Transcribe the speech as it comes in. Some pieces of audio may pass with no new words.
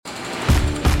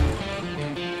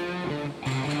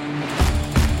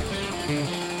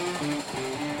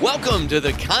Welcome to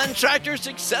the Contractor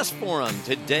Success Forum.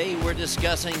 Today we're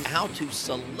discussing how to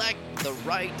select the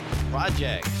right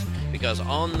projects, because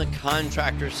on the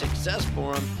Contractor Success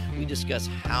Forum, we discuss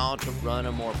how to run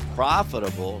a more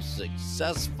profitable,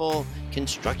 successful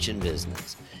construction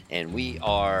business. And we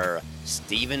are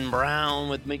Stephen Brown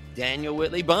with McDaniel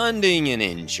Whitley Bonding and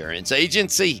Insurance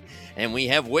Agency. And we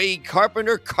have Wade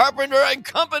Carpenter, Carpenter and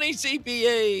Company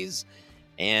CPAs.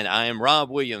 And I am Rob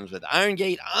Williams with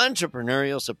Irongate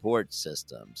Entrepreneurial Support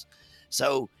Systems.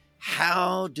 So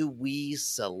how do we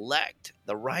select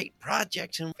the right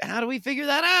projects, and how do we figure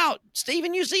that out?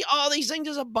 Stephen, you see all these things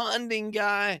as a bonding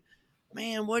guy.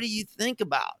 Man, what do you think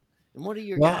about? And what are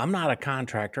your Well, I'm not a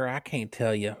contractor. I can't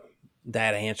tell you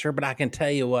that answer, but I can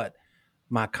tell you what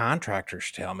my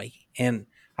contractors tell me. And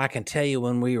I can tell you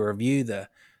when we review the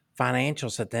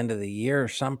financials at the end of the year,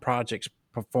 some projects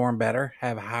perform better,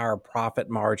 have a higher profit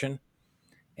margin,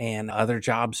 and other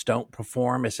jobs don't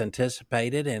perform as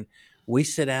anticipated. And we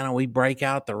sit down and we break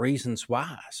out the reasons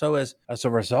why. So as a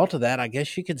result of that, I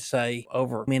guess you could say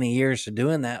over many years of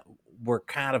doing that, we're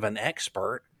kind of an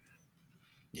expert,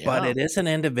 but it is an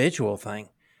individual thing.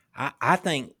 I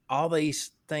think all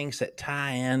these things that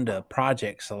tie into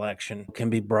project selection can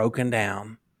be broken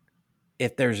down.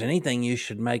 If there's anything you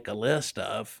should make a list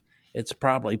of, it's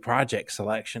probably project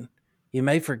selection. You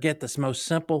may forget this most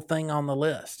simple thing on the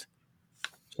list.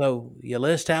 So you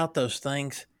list out those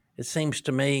things. It seems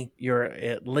to me you're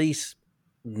at least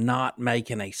not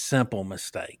making a simple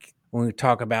mistake when we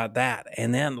talk about that.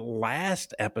 And then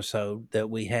last episode that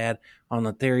we had on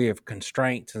the theory of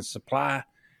constraints and supply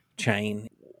chain,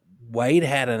 Wade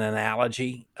had an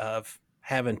analogy of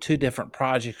having two different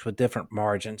projects with different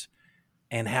margins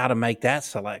and how to make that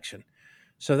selection.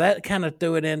 So that kind of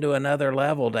threw it into another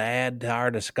level to add to our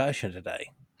discussion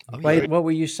today. Wade, what were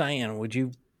you saying? Would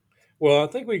you? Well, I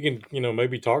think we can,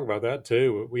 maybe talk about that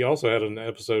too. We also had an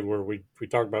episode where we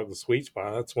talked about the sweet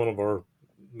spot. That's one of our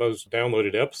most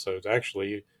downloaded episodes,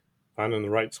 actually, finding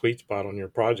the right sweet spot on your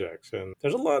projects. And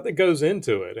there's a lot that goes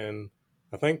into it. And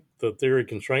I think the theory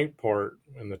constraint part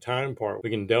and the time part, we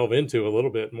can delve into a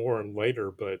little bit more later,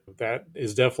 but that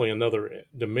is definitely another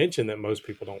dimension that most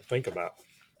people don't think about.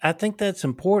 I think that's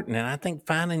important. And I think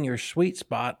finding your sweet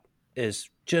spot is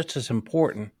just as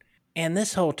important. And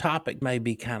this whole topic may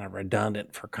be kind of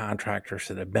redundant for contractors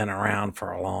that have been around for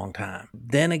a long time.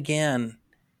 Then again,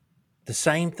 the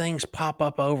same things pop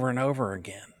up over and over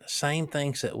again. The same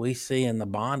things that we see in the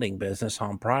bonding business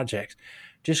on projects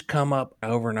just come up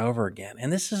over and over again.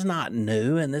 And this is not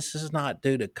new, and this is not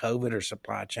due to COVID or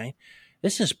supply chain.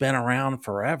 This has been around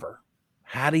forever.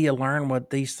 How do you learn what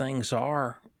these things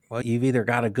are? Well, you've either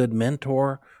got a good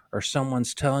mentor or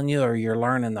someone's telling you, or you're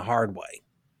learning the hard way.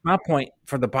 My point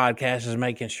for the podcast is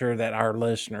making sure that our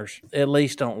listeners at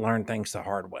least don't learn things the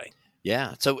hard way.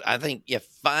 Yeah. So I think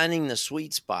finding the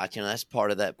sweet spot, that's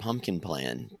part of that Pumpkin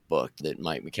Plan book that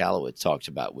Mike Michalowicz talks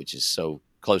about, which is so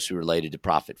closely related to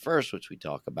Profit First, which we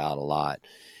talk about a lot.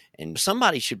 And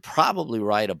somebody should probably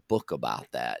write a book about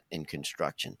that in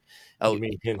construction.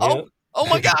 Oh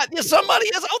my God! Yeah, somebody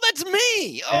is. Oh, that's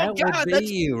me. Oh God,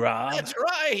 that's you, Rob. That's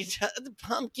right. The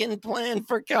Pumpkin Plan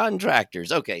for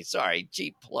Contractors. Okay, sorry,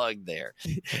 cheap plug there.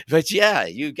 But yeah,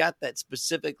 you got that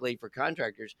specifically for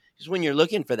contractors, because when you're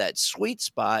looking for that sweet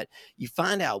spot, you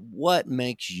find out what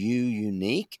makes you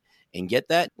unique and get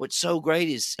that. What's so great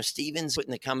is Stephen's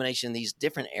putting the combination of these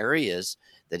different areas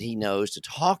that he knows to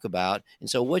talk about, and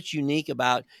so what's unique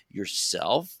about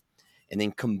yourself. And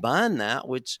then combine that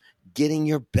with getting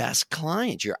your best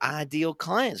clients, your ideal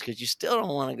clients, because you still don't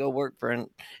want to go work for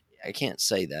I can't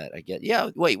say that.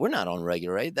 Wait, we're not on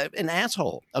regular rate. An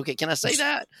asshole. Okay, can I say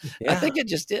that? Yeah. I think I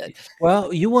just did.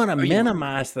 Well, you want to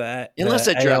minimize that. Unless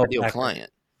that's your ideal client.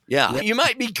 Yeah, you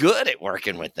might be good at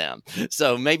working with them.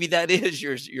 So maybe that is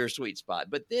your sweet spot.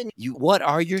 But then what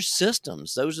are your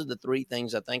systems? Those are the three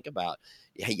things I think about.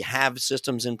 You have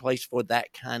systems in place for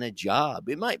that kind of job.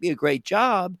 It might be a great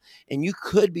job and you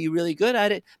could be really good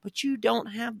at it, but you don't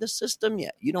have the system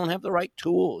yet. You don't have the right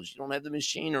tools. You don't have the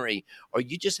machinery, or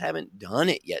you just haven't done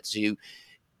it yet. So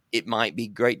it might be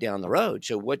great down the road.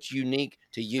 So what's unique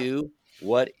to you?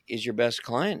 What is your best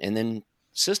client? And then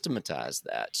systematize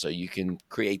that so you can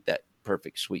create that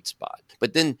perfect sweet spot.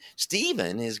 But then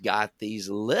Stephen has got these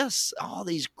lists, all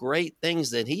these great things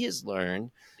that he has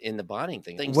learned in the bonding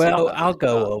thing. Well, I'll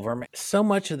go over. So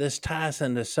much of this ties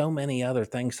into so many other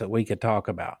things that we could talk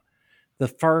about. The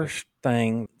first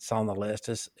thing that's on the list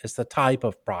is the type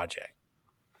of project.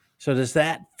 So does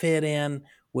that fit in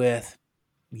with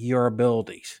your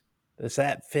abilities? Does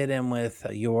that fit in with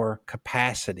your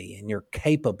capacity and your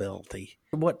capability?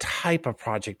 What type of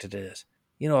project it is?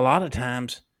 A lot of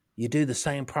times you do the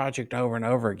same project over and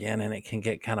over again and it can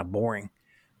get kind of boring.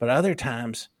 But other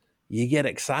times you get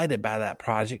excited by that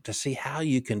project to see how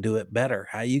you can do it better,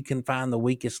 how you can find the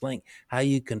weakest link, how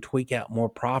you can tweak out more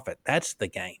profit. That's the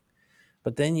game.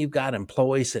 But then you've got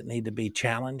employees that need to be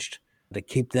challenged to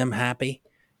keep them happy.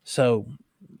 So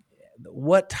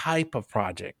what type of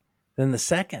project? Then the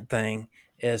second thing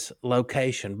is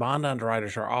location. Bond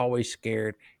underwriters are always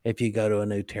scared if you go to a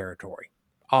new territory,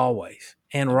 always,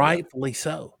 and rightfully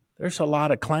so. There's a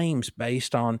lot of claims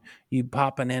based on you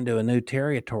popping into a new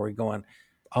territory going,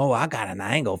 oh, I got an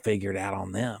angle figured out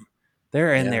on them.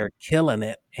 They're in there killing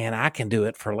it, and I can do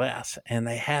it for less. And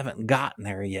they haven't gotten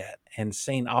there yet and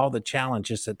seen all the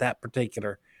challenges that that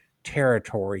particular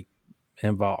territory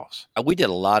involves. We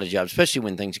did a lot of jobs, especially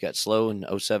when things got slow in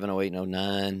 07, 08, and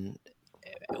 09.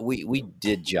 We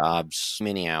did jobs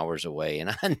many hours away, and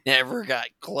I never got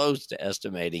close to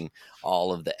estimating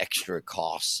all of the extra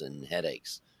costs and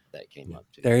headaches that came up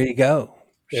to. There you go.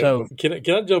 Yeah, So can I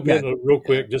jump in real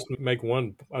quick, just to make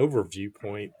one overview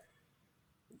point?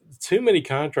 Too many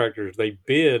contractors, they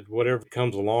bid whatever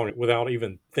comes along without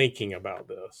even thinking about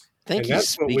this. And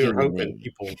that's what we were hoping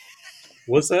people.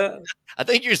 What's that? I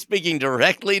think you're speaking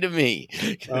directly to me.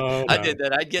 Oh, I did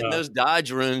that. I'd get in those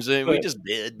Dodge rooms and we just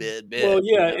bid. Well,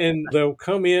 yeah, and they'll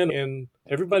come in and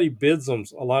everybody bids them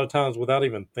a lot of times without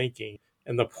even thinking.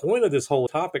 And the point of this whole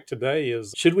topic today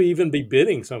is, should we even be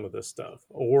bidding some of this stuff?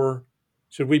 Or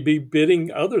should we be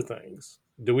bidding other things?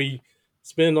 Do we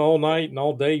spend all night and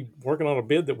all day working on a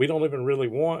bid that we don't even really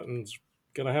want and is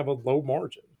going to have a low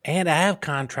margin? And I have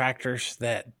contractors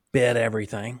that bid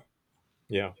everything.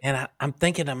 Yeah. And I'm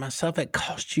thinking to myself, it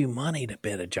costs you money to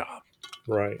bid a job.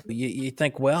 Right. You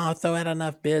think, well, I'll throw out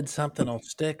enough bids, something will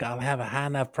stick. I'll have a high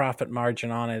enough profit margin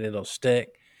on it. It'll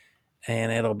stick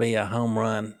and it'll be a home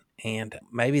run. And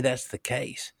maybe that's the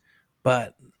case.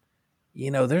 But,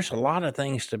 there's a lot of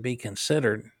things to be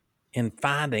considered in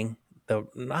finding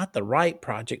not the right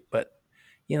project, but,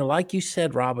 like you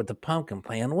said, Rob, with the pumpkin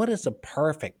plan, what is the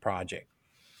perfect project?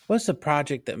 What's the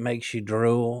project that makes you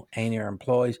drool and your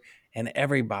employees and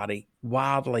everybody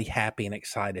wildly happy and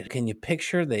excited? Can you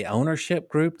picture the ownership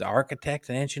group, the architect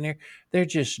and engineer? They're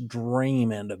just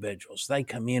dream individuals. They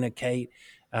communicate.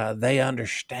 They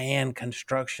understand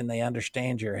construction. They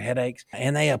understand your headaches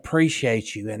and they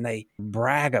appreciate you and they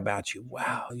brag about you.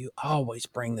 Wow, you always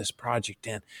bring this project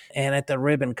in. And at the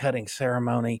ribbon cutting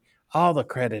ceremony, all the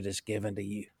credit is given to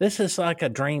you. This is like a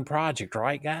dream project,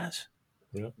 right, guys?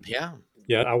 Yeah.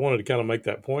 Yeah, I wanted to kind of make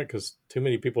that point because too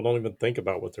many people don't even think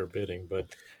about what they're bidding. But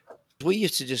we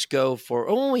used to just go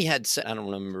for, we had, I don't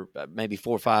remember, maybe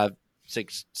 4, 5,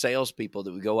 6 salespeople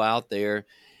that would go out there,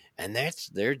 and that's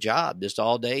their job, just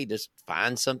all day, just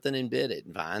find something and bid it,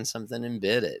 and find something and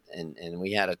bid it. And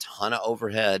we had a ton of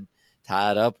overhead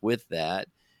tied up with that.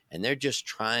 And they're just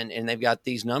trying, and they've got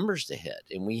these numbers to hit.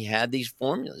 And we had these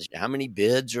formulas. How many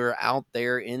bids are out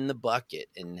there in the bucket?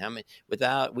 And how many,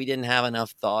 we didn't have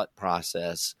enough thought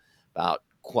process about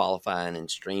qualifying and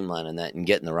streamlining that and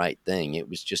getting the right thing. It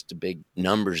was just a big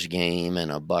numbers game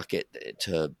and a bucket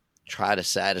to try to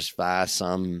satisfy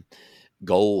some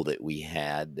goal that we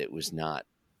had that was not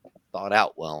thought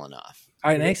out well enough.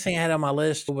 All right, next thing I had on my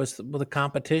list was the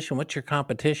competition. What's your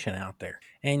competition out there?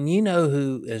 And you know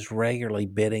who is regularly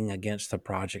bidding against the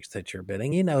projects that you're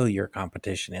bidding. You know who your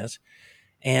competition is.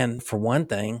 And for one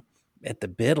thing, at the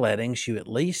bid lettings, you at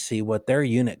least see what their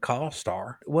unit costs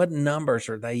are. What numbers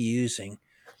are they using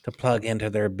to plug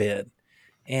into their bid?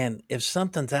 And if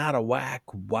something's out of whack,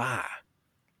 why?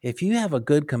 If you have a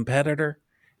good competitor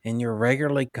and you're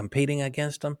regularly competing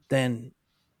against them, then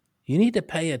you need to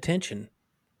pay attention.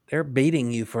 They're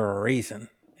beating you for a reason,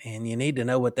 and you need to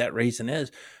know what that reason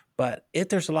is. But if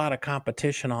there's a lot of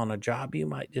competition on a job, you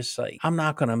might just say, I'm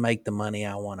not going to make the money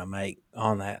I want to make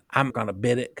on that. I'm going to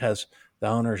bid it because the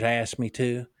owners asked me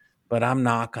to, but I'm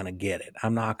not going to get it.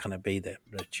 I'm not going to be the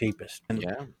cheapest. And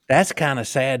that's kind of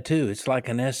sad too. It's like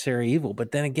a necessary evil.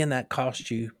 But then again, that costs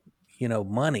you,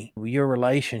 money. Your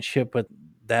relationship with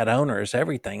that owner is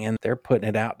everything, and they're putting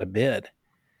it out to bid.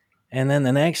 And then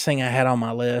the next thing I had on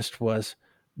my list was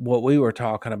what we were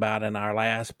talking about in our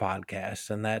last podcast,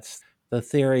 and that's the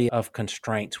theory of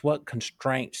constraints. What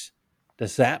constraints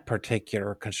does that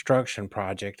particular construction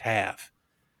project have?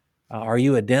 Are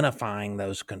you identifying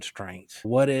those constraints?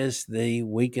 What is the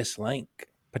weakest link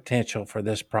potential for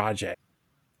this project?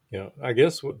 Yeah, I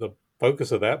guess the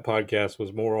focus of that podcast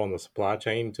was more on the supply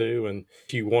chain too. And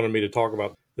you wanted me to talk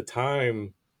about the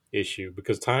time issue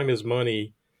because time is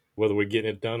money, whether we're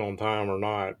getting it done on time or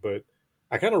not. But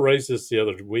I kind of raised this the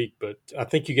other week, but I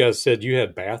think you guys said you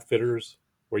had bath fitters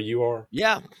where you are.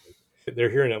 Yeah. They're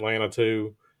here in Atlanta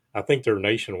too. I think they're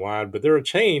nationwide, but they're a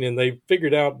chain, and they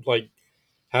figured out, like,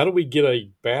 how do we get a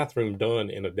bathroom done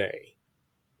in a day?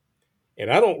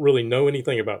 And I don't really know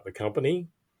anything about the company.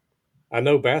 I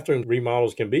know bathroom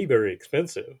remodels can be very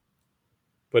expensive,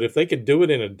 but if they could do it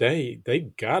in a day,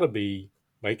 they've got to be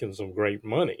making some great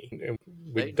money. And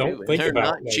we They don't do. think They're about,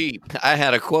 not like, cheap. I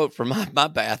had a quote from my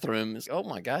bathroom. Oh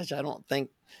my gosh, I don't think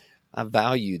I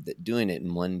valued that doing it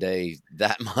in one day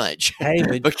that much. Hey,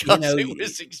 but because it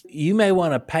was you may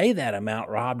want to pay that amount,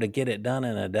 Rob, to get it done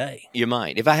in a day. You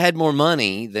might. If I had more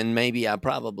money, then maybe I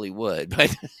probably would.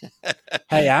 But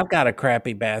hey, I've got a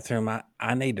crappy bathroom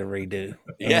I need to redo.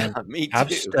 Yeah, me too.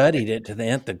 I've studied it to the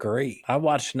nth degree. I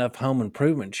watched enough home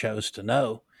improvement shows to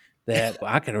know that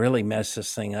I can really mess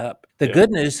this thing up. The good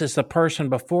news is the person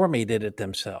before me did it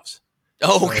themselves.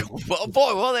 Oh, well,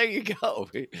 boy, well, there you go.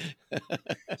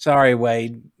 Sorry,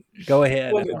 Wade. Go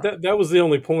ahead. Well, that was the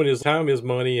only point, is time is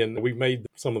money, and we made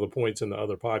some of the points in the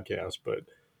other podcast, but,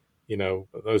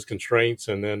 those constraints,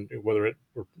 and then whether it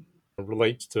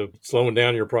relates to slowing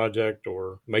down your project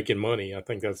or making money, I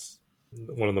think that's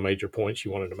one of the major points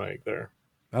you wanted to make there.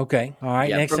 Okay. All right.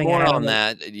 Yeah, next for thing more on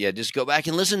that, just go back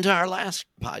and listen to our last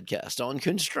podcast on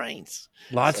constraints.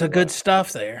 Lots of good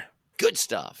stuff there. Good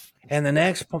stuff. And the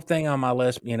next thing on my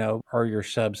list, are your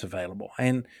subs available?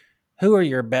 And who are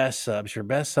your best subs? Your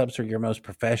best subs are your most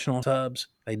professional subs.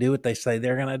 They do what they say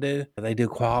they're going to do. They do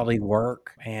quality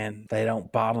work, and they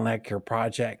don't bottleneck your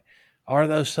project. Are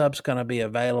those subs going to be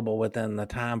available within the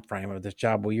time frame of this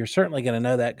job? Well, you're certainly going to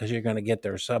know that because you're going to get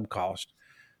their sub cost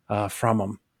from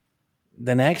them.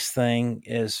 The next thing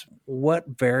is, what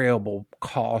variable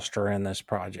costs are in this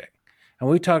project? And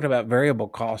we talked about variable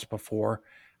costs before.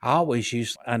 I always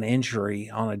use an injury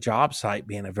on a job site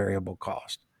being a variable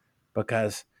cost,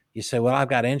 because you say, well, I've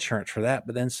got insurance for that,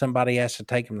 but then somebody has to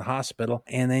take them to the hospital,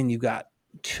 and then you've got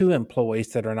 2 employees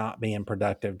that are not being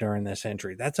productive during this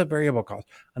injury. That's a variable cost.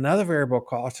 Another variable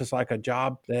cost is like a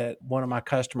job that one of my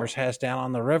customers has down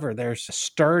on the river. There's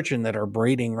sturgeon that are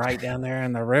breeding right down there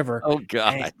in the river. Oh,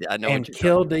 God. I know. And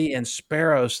killdee and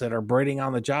sparrows that are breeding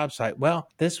on the job site. Well,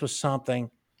 this was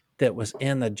something that was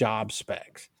in the job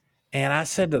specs. And I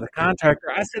said to the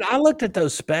contractor, I looked at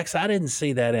those specs. I didn't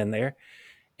see that in there.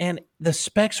 And the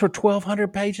specs were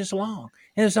 1,200 pages long.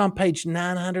 It was on page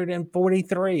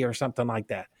 943 or something like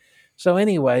that. So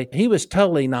anyway, he was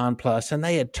totally nonplussed, and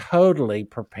they had totally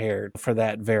prepared for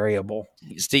that variable.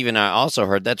 Steve and I also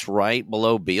heard that's right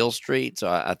below Beale Street. So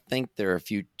I think there are a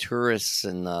few tourists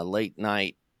in the late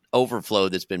night overflow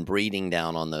that's been breeding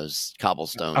down on those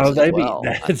cobblestones. Oh, they'd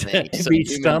so be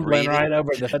stumbling right over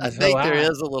the. I think there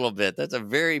is a little bit. That's a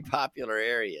very popular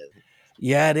area.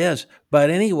 Yeah, it is. But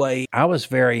anyway, I was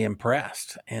very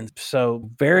impressed. And so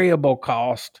variable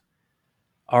cost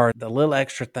are the little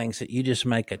extra things that you just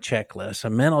make a checklist, a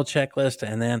mental checklist,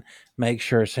 and then make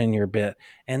sure it's in your bid.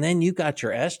 And then you got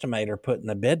your estimator putting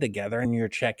the bid together, and you're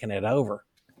checking it over.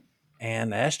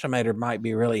 And the estimator might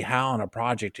be really high on a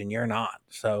project and you're not.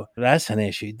 So that's an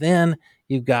issue. Then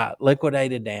you've got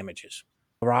liquidated damages.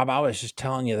 Rob, I was just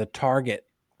telling you, the Target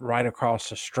right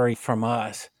across the street from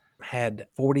us had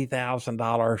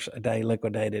 $40,000 a day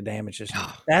liquidated damages.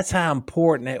 That's how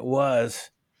important it was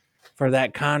for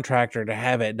that contractor to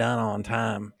have it done on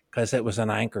time, because it was an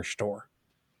anchor store.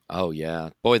 Oh, yeah.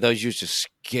 Boy, those used to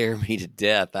scare me to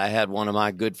death. I had one of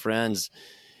my good friends.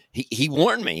 He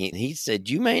warned me. He said,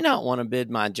 you may not want to bid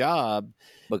my job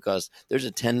because there's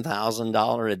a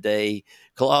 $10,000 a day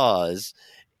clause,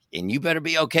 and you better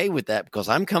be okay with that because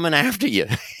I'm coming after you.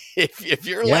 If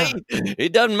you're late,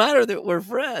 it doesn't matter that we're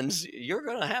friends. You're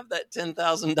going to have that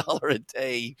 $10,000 a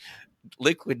day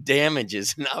liquid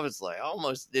damages. And I was like, I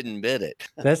almost didn't bid it.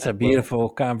 That's a beautiful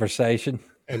conversation.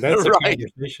 And that's a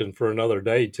conversation for another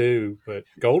day too. But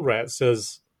Goldratt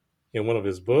says in one of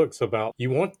his books about, you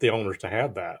want the owners to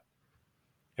have that.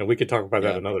 And we could talk about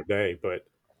that another day, but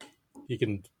you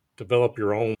can develop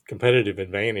your own competitive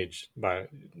advantage by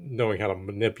knowing how to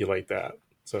manipulate that.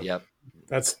 So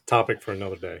that's a topic for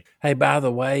another day. Hey, by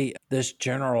the way, this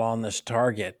general on this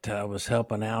Target was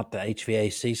helping out the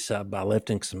HVAC sub by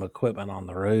lifting some equipment on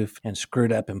the roof and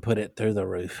screwed up and put it through the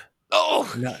roof. Oh,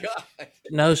 God.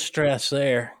 No stress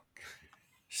there.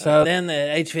 So then the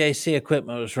HVAC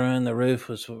equipment was ruined. The roof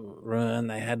was ruined.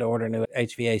 They had to order new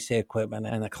HVAC equipment,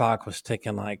 and the clock was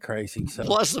ticking like crazy. So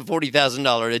plus the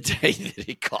 $40,000 a day that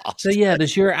it cost. So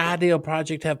does your ideal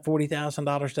project have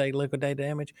 $40,000 a day liquidated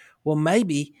damage? Well,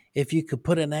 maybe if you could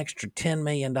put an extra $10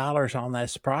 million on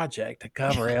this project to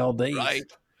cover LDs. Right.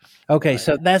 Okay,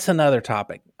 so that's another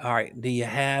topic. All right, do you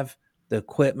have the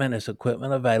equipment? Is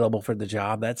equipment available for the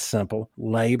job? That's simple.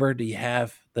 Labor, do you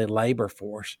have the labor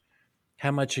force? how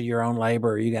much of your own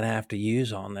labor are you going to have to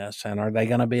use on this? And are they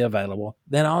going to be available?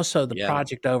 Then also the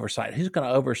project oversight. Who's going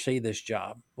to oversee this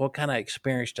job? What kind of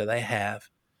experience do they have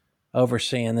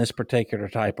overseeing this particular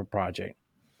type of project?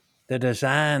 The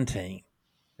design team.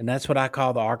 And that's what I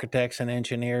call the architects and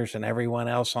engineers and everyone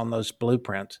else on those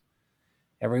blueprints.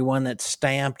 Everyone that's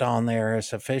stamped on there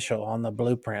as official on the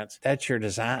blueprints, that's your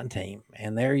design team.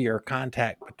 And they're your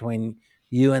contact between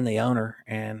you and the owner.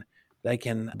 And they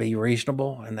can be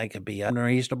reasonable and they can be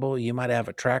unreasonable. You might have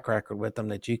a track record with them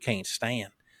that you can't stand.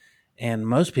 And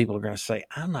most people are going to say,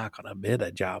 I'm not going to bid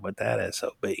a job with that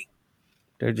SOB.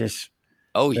 They're just,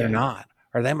 they're not.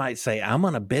 Or they might say, I'm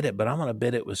going to bid it, but I'm going to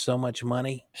bid it with so much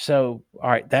money. So,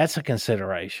 all right, that's a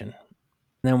consideration.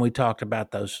 Then we talked about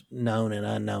those known and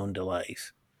unknown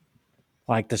delays,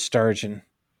 like the sturgeon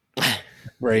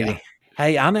breeding.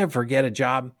 Hey, I'll never forget a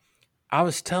job. I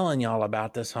was telling y'all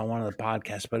about this on one of the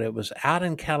podcasts, but it was out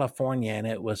in California, and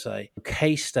it was a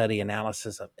case study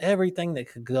analysis of everything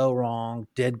that could go wrong,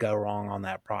 did go wrong on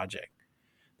that project.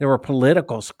 There were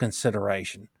political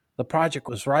consideration. The project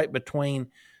was right between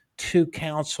two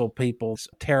council people's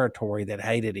territory that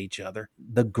hated each other.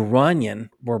 The grunion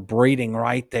were breeding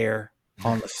right there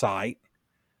on the site,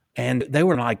 and they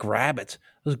were like rabbits.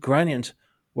 Those grunions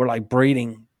were like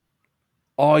breeding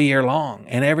all year long,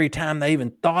 and every time they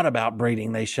even thought about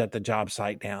breeding, they shut the job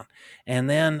site down. And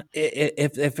then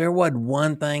if there wasn't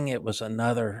one thing, it was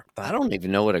another thing. I don't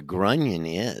even know what a grunion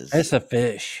is. It's a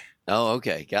fish. Oh,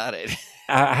 okay. Got it.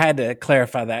 I had to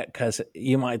clarify that because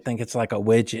you might think it's like a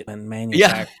widget in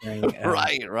manufacturing.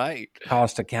 Right.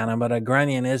 Cost accounting, but a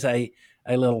grunion is a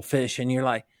little fish, and you're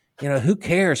like, who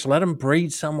cares? Let them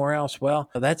breed somewhere else. Well,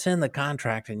 that's in the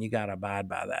contract, and you got to abide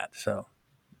by that. So,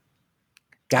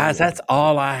 guys, that's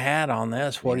all I had on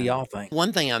this. What do y'all think?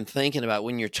 One thing I'm thinking about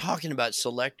when you're talking about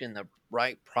selecting the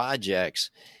right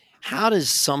projects, how does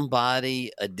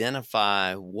somebody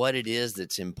identify what it is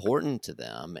that's important to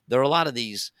them? There are a lot of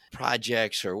these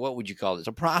projects, or what would you call it? It's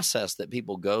a process that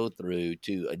people go through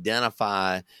to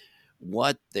identify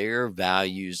what their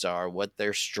values are, what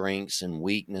their strengths and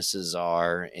weaknesses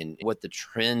are, and what the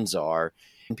trends are.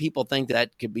 And people think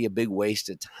that could be a big waste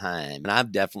of time. And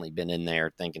I've definitely been in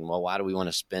there thinking, well, why do we want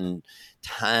to spend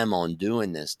time on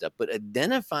doing this stuff? But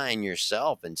identifying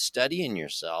yourself and studying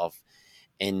yourself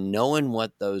and knowing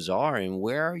what those are and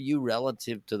where are you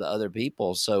relative to the other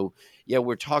people. So, yeah,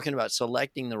 we're talking about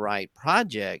selecting the right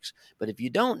projects, but if you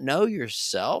don't know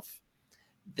yourself,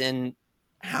 then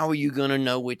how are you going to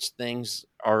know which things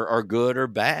are good or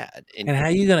bad? And how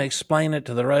are you going to explain it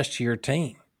to the rest of your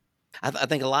team? I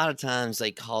think a lot of times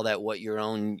they call that what your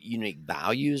own unique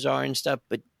values are and stuff,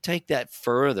 but take that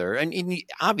further. And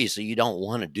obviously you don't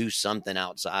want to do something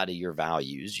outside of your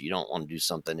values. You don't want to do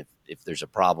something if there's a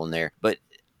problem there. But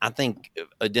I think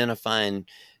identifying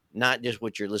not just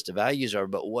what your list of values are,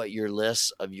 but what your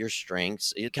list of your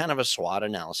strengths, it's kind of a SWOT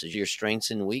analysis, your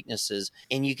strengths and weaknesses.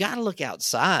 And you got to look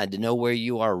outside to know where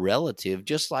you are relative.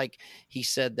 Just like he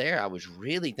said there, I was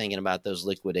really thinking about those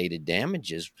liquidated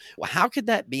damages. Well, how could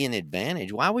that be an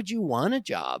advantage? Why would you want a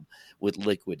job with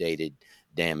liquidated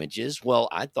damages? Well,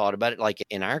 I thought about it like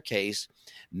in our case,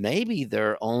 maybe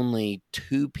there are only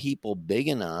two people big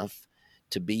enough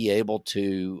to be able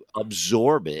to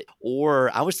absorb it. Or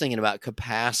I was thinking about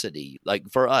capacity, like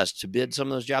for us to bid some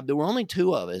of those jobs. There were only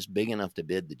two of us big enough to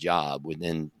bid the job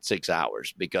within 6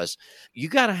 hours, because you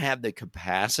got to have the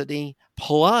capacity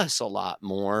plus a lot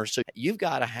more. So you've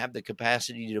got to have the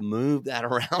capacity to move that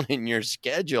around in your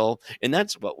schedule. And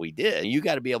that's what we did. You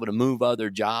got to be able to move other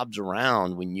jobs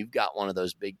around when you've got one of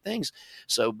those big things.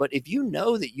 So, but if you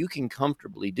know that you can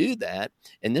comfortably do that,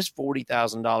 and this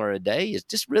 $40,000 a day is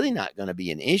just really not going to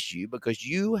be an issue because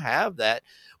you have that,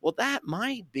 well, that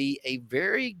might be a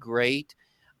very great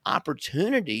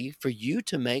opportunity for you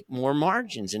to make more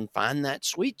margins and find that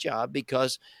sweet job,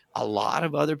 because a lot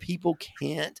of other people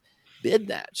can't bid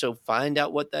that. So find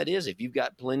out what that is. If you've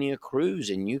got plenty of crews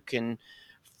and you can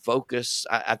focus,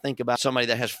 I think about somebody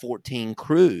that has 14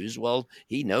 crews. Well,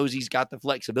 he knows he's got the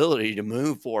flexibility to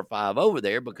move 4 or 5 over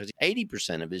there because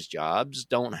 80% of his jobs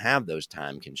don't have those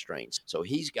time constraints. So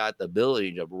he's got the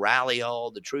ability to rally all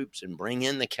the troops and bring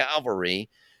in the cavalry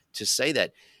to say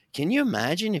that. Can you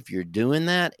imagine if you're doing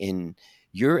that and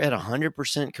you're at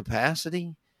 100%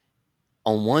 capacity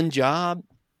on one job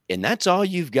and that's all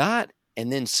you've got? And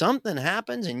then something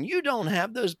happens and you don't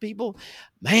have those people,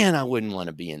 man, I wouldn't want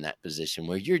to be in that position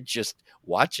where you're just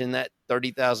watching that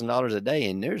 $30,000 a day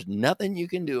and there's nothing you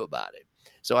can do about it.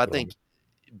 So I think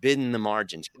bidding the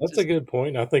margins. That's a good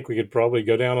point. I think we could probably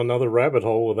go down another rabbit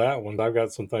hole with that one. I've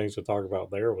got some things to talk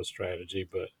about there with strategy,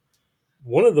 but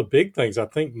One of the big things I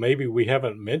think maybe we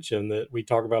haven't mentioned that we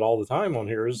talk about all the time on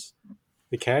here is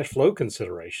the cash flow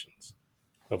considerations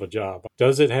of a job.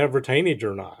 Does it have retainage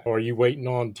or not? Or are you waiting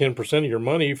on 10% of your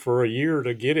money for a year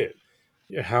to get it?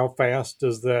 How fast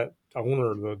does that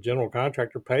owner, the general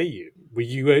contractor, pay you? Will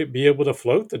you be able to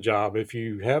float the job if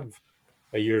you have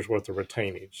a year's worth of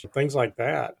retainage? Things like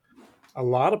that. A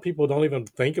lot of people don't even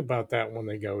think about that when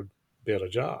they go bid a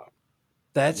job.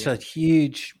 That's a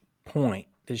huge point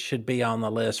that should be on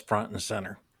the list front and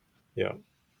center. Yeah.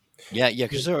 Yeah,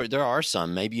 because there are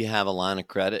some. Maybe you have a line of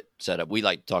credit set up. We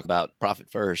like to talk about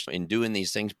profit first in doing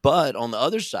these things. But on the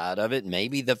other side of it,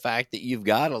 maybe the fact that you've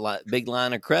got big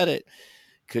line of credit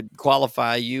could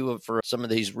qualify you for some of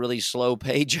these really slow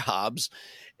pay jobs,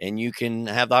 and you can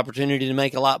have the opportunity to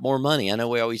make a lot more money. I know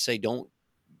we always say don't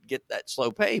get that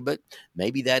slow pay, but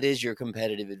maybe that is your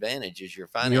competitive advantage, is your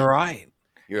finance. You're right.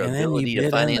 Your ability to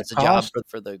finance a job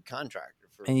for the contractor.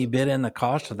 And you bid in the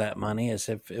cost of that money as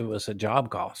if it was a job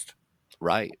cost.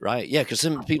 Right. Yeah, because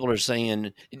some people are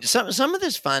saying some of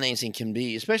this financing can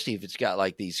be, especially if it's got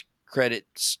like these credit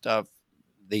stuff,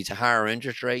 these higher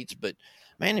interest rates. But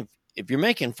man, if you're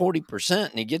making 40%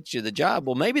 and it gets you the job,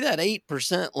 well, maybe that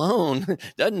 8% loan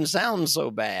doesn't sound so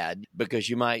bad because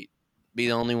you might be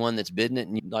the only one that's bidding it.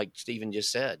 And like Stephen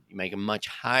just said, you make a much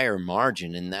higher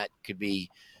margin, and that could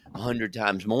be 100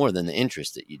 times more than the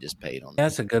interest that you just paid on.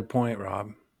 That's a good point,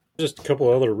 Rob. Just a couple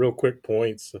other real quick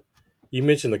points. You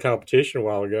mentioned the competition a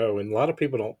while ago, and a lot of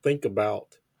people don't think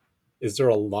about, is there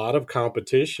a lot of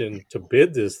competition to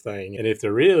bid this thing? And if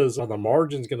there is, are the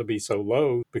margins going to be so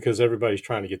low because everybody's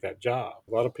trying to get that job?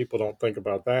 A lot of people don't think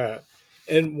about that.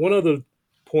 And one other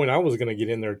point I was going to get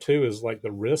in there too is like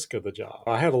the risk of the job.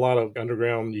 I had a lot of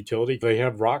underground utility. They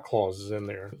have rock clauses in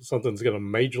there. Something's going to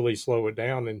majorly slow it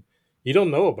down, and you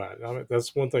don't know about it. I mean,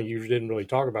 that's one thing you didn't really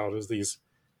talk about is these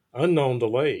unknown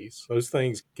delays. Those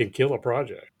things can kill a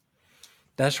project.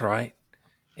 That's right.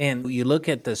 And you look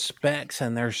at the specs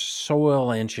and there's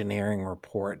soil engineering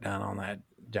report done on that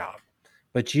job.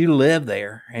 But you live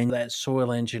there and that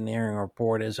soil engineering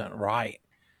report isn't right.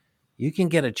 You can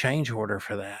get a change order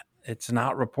for that. It's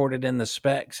not reported in the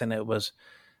specs, and it was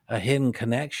a hidden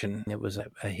connection. It was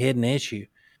a hidden issue.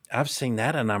 I've seen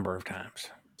that a number of times.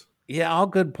 Yeah, all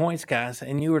good points, guys.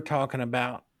 And you were talking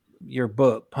about your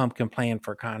book, Pumpkin Plan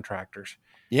for Contractors.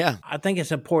 Yeah. I think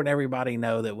it's important everybody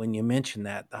know that when you mention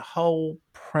that, the whole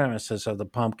premises of the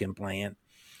Pumpkin Plan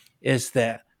is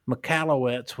that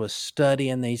Michalowicz was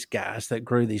studying these guys that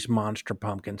grew these monster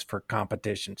pumpkins for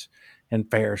competitions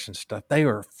and fairs and stuff. They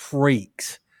were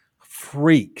freaks,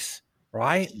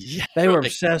 right? Yeah, they were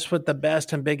obsessed with the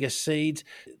best and biggest seeds.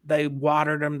 They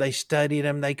watered them. They studied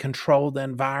them. They controlled the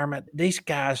environment. These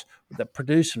guys that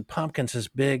producing pumpkins as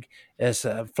big as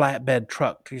a flatbed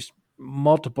truck, these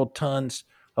multiple tons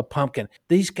of pumpkin.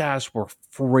 These guys were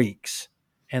freaks,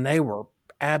 and they were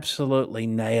absolutely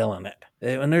nailing it.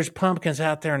 When there's pumpkins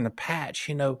out there in the patch,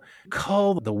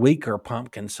 cull the weaker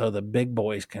pumpkins so the big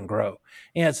boys can grow.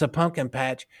 Yeah, it's a pumpkin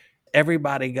patch.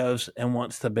 Everybody goes and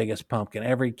wants the biggest pumpkin.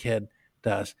 Every kid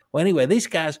does. Well, anyway, these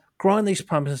guys growing these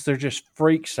pumpkins, they're just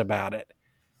freaks about it.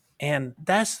 And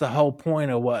that's the whole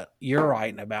point of what you're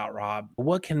writing about, Rob.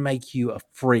 What can make you a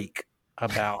freak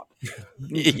about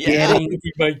getting...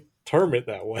 You might term it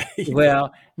that way.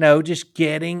 Well, no, just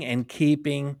getting and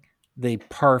keeping the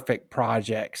perfect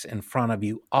projects in front of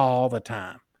you all the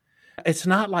time. It's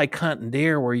not like hunting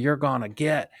deer where you're going to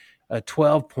get a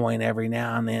 12 point every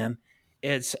now and then.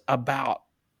 It's about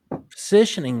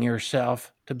positioning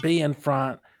yourself to be in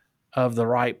front of the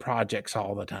right projects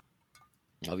all the time.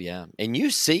 Oh, yeah. And you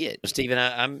see it, Stephen.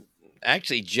 I'm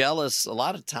actually jealous a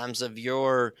lot of times of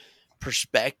your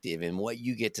perspective and what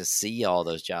you get to see all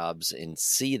those jobs and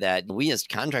see that. We as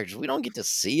contractors, we don't get to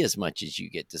see as much as you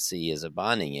get to see as a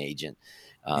bonding agent.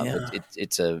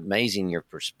 It's amazing your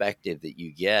perspective that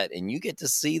you get, and you get to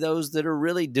see those that are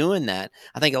really doing that.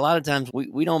 I think a lot of times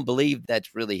we don't believe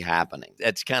that's really happening.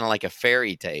 That's kind of like a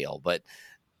fairy tale, but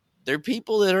there are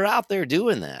people that are out there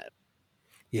doing that.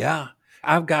 Yeah.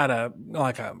 I've got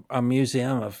a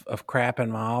museum of crap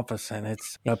in my office, and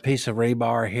it's a piece of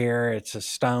rebar here, it's a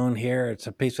stone here, it's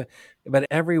a piece of, but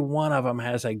every one of them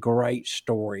has a great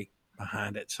story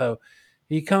behind it. So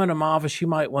you come into my office, you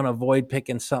might want to avoid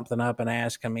picking something up and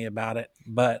asking me about it,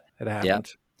 but it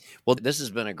happens. Yeah. Well, this has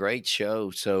been a great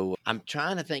show. So I'm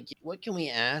trying to think, what can we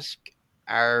ask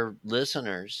our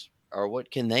listeners, or what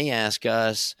can they ask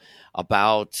us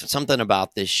about something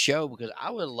about this show? Because I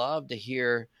would love to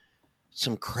hear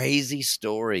some crazy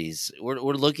stories. We're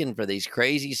looking for these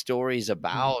crazy stories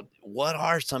about what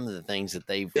are some of the things that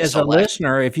they've as selected. A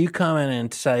listener, if you come in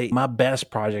and say, my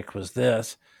best project was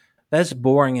this, that's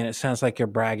boring and it sounds like you're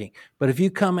bragging. But if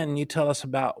you come in and you tell us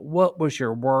about what was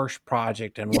your worst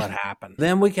project and what happened,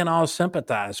 then we can all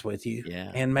sympathize with you.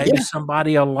 Yeah. And maybe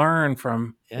somebody will learn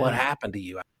from what happened to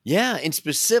you. Yeah. And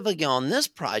specifically on this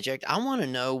project, I want to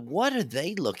know, what are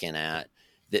they looking at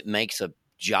that makes a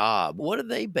job? What are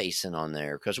they basing on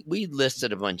there? Because we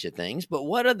listed a bunch of things, but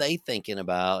what are they thinking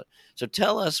about? So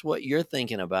tell us what you're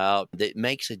thinking about that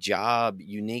makes a job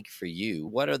unique for you.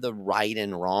 What are the right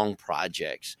and wrong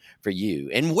projects for you?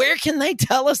 And where can they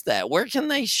tell us that? Where can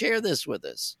they share this with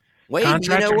us? Wade,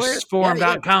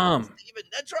 Contractorsforum.com. Steven,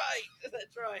 that's right.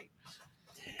 That's right.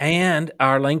 And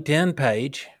our LinkedIn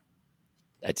page.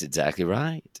 That's exactly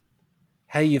right.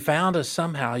 Hey, you found us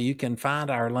somehow. You can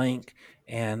find our link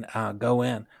and go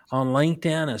in. On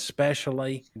LinkedIn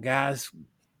especially, guys,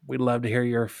 we'd love to hear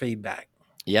your feedback.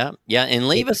 Yeah, and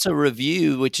leave us a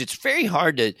review, which it's very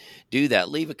hard to do that.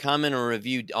 Leave a comment or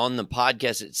review on the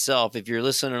podcast itself. If you're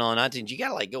listening on iTunes, you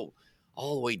got to go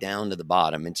all the way down to the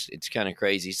bottom. It's kind of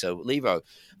crazy. So leave a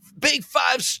big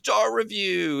 5-star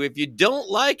review. If you don't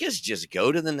like us, just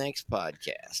go to the next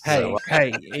podcast.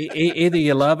 Hey, either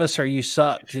you love us or you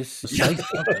suck. Just say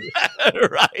something.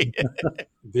 Right.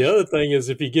 The other thing is,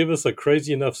 if you give us a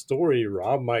crazy enough story,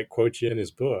 Rob might quote you in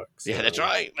his book. So. Yeah, that's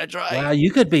right. That's right. Wow, you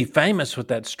could be famous with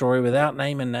that story without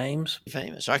naming names.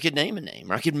 Famous. Or I could name a name.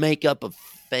 Or I could make up a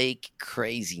fake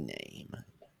crazy name.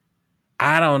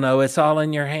 I don't know. It's all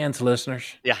in your hands, listeners.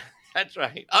 Yeah, that's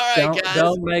right. All right, guys.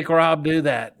 Don't make Rob do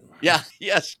that. Yeah,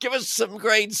 yes. Give us some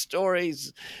great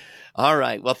stories. All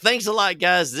right. Well, thanks a lot,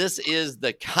 guys. This is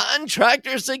the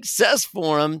Contractor Success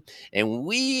Forum, and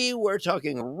we were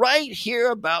talking right here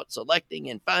about selecting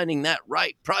and finding that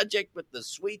right project with the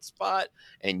sweet spot.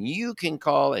 And you can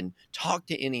call and talk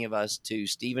to any of us, to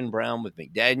Stephen Brown with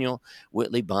McDaniel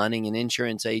Whitley Bonding and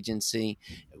Insurance Agency,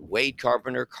 Wade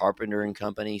Carpenter, Carpenter and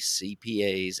Company,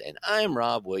 CPAs, and I'm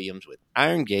Rob Williams with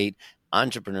Iron Gate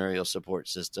Entrepreneurial Support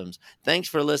Systems. Thanks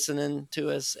for listening to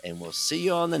us, and we'll see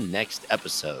you on the next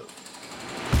episode.